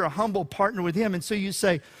 and you're a humble partner with him. And so you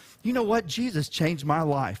say, you know what? Jesus changed my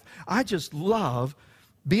life. I just love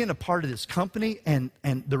being a part of this company and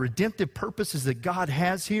the redemptive purposes that God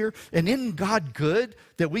has here. And isn't God good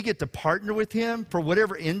that we get to partner with him for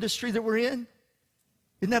whatever industry that we're in?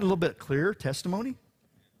 Isn't that a little bit clearer testimony?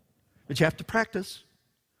 But you have to practice.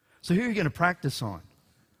 So who are you going to practice on?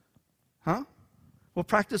 Huh? Well,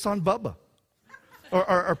 practice on Bubba.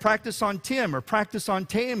 Or practice on Tim, or practice on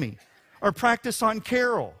Tammy, or practice on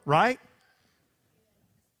Carol, right?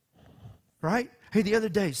 Right? Hey, the other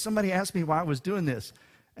day, somebody asked me why I was doing this,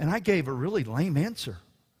 and I gave a really lame answer.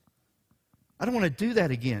 I don't want to do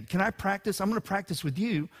that again. Can I practice? I'm going to practice with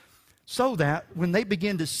you so that when they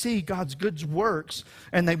begin to see God's good works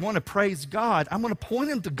and they want to praise God, I'm going to point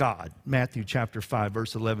them to God. Matthew chapter 5,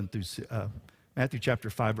 verse 11 through Matthew chapter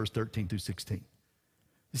 5, verse 13 through 16.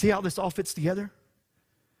 You see how this all fits together?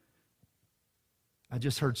 I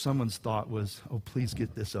just heard someone's thought was, please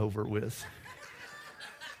get this over with.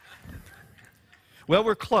 Well,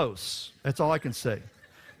 we're close. That's all I can say.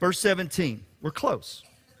 Verse 17, we're close.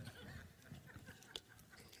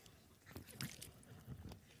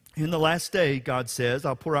 In the last day, God says,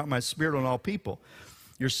 I'll pour out my spirit on all people.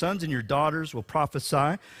 Your sons and your daughters will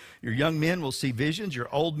prophesy. Your young men will see visions. Your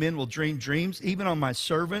old men will dream dreams. Even on my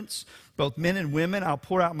servants, both men and women, I'll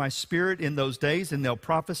pour out my spirit in those days, and they'll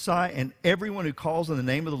prophesy, and everyone who calls on the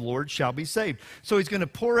name of the Lord shall be saved. So he's going to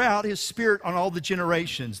pour out his spirit on all the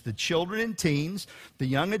generations, the children and teens, the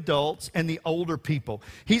young adults, and the older people.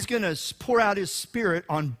 He's going to pour out his spirit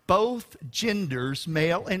on both genders,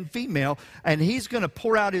 male and female, and he's going to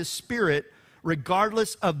pour out his spirit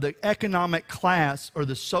regardless of the economic class or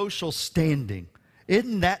the social standing.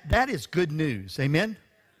 Isn't that is good news? Amen?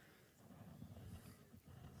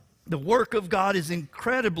 The work of God is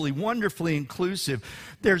incredibly, wonderfully inclusive.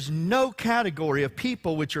 There's no category of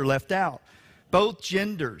people which are left out. Both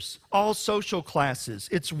genders, all social classes.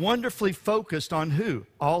 It's wonderfully focused on who?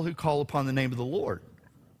 All who call upon the name of the Lord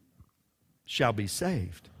shall be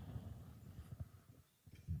saved.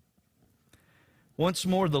 Once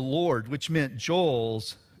more, the Lord, which meant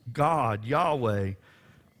Joel's God, Yahweh,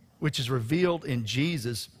 which is revealed in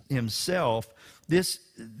Jesus himself. This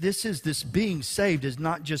being saved does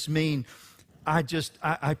not just mean I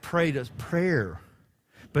prayed a prayer,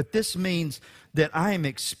 but this means that I am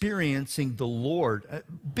experiencing the Lord.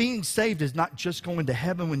 Being saved is not just going to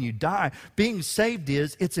heaven when you die. Being saved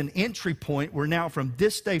it's an entry point where now from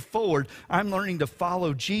this day forward, I'm learning to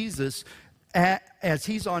follow Jesus as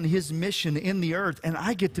he's on his mission in the earth, and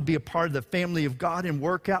I get to be a part of the family of God and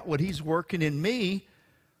work out what he's working in me.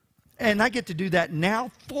 And I get to do that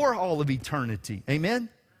now for all of eternity. Amen?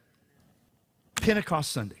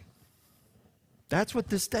 Pentecost Sunday. That's what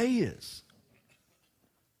this day is.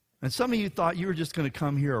 And some of you thought you were just going to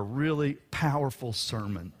come hear a really powerful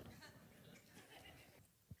sermon.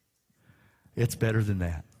 It's better than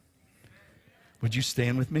that. Would you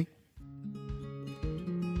stand with me?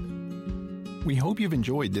 We hope you've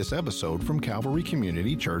enjoyed this episode from Calvary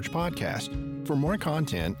Community Church Podcast. For more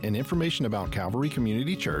content and information about Calvary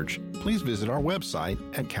Community Church, please visit our website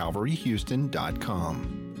at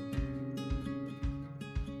calvaryhouston.com.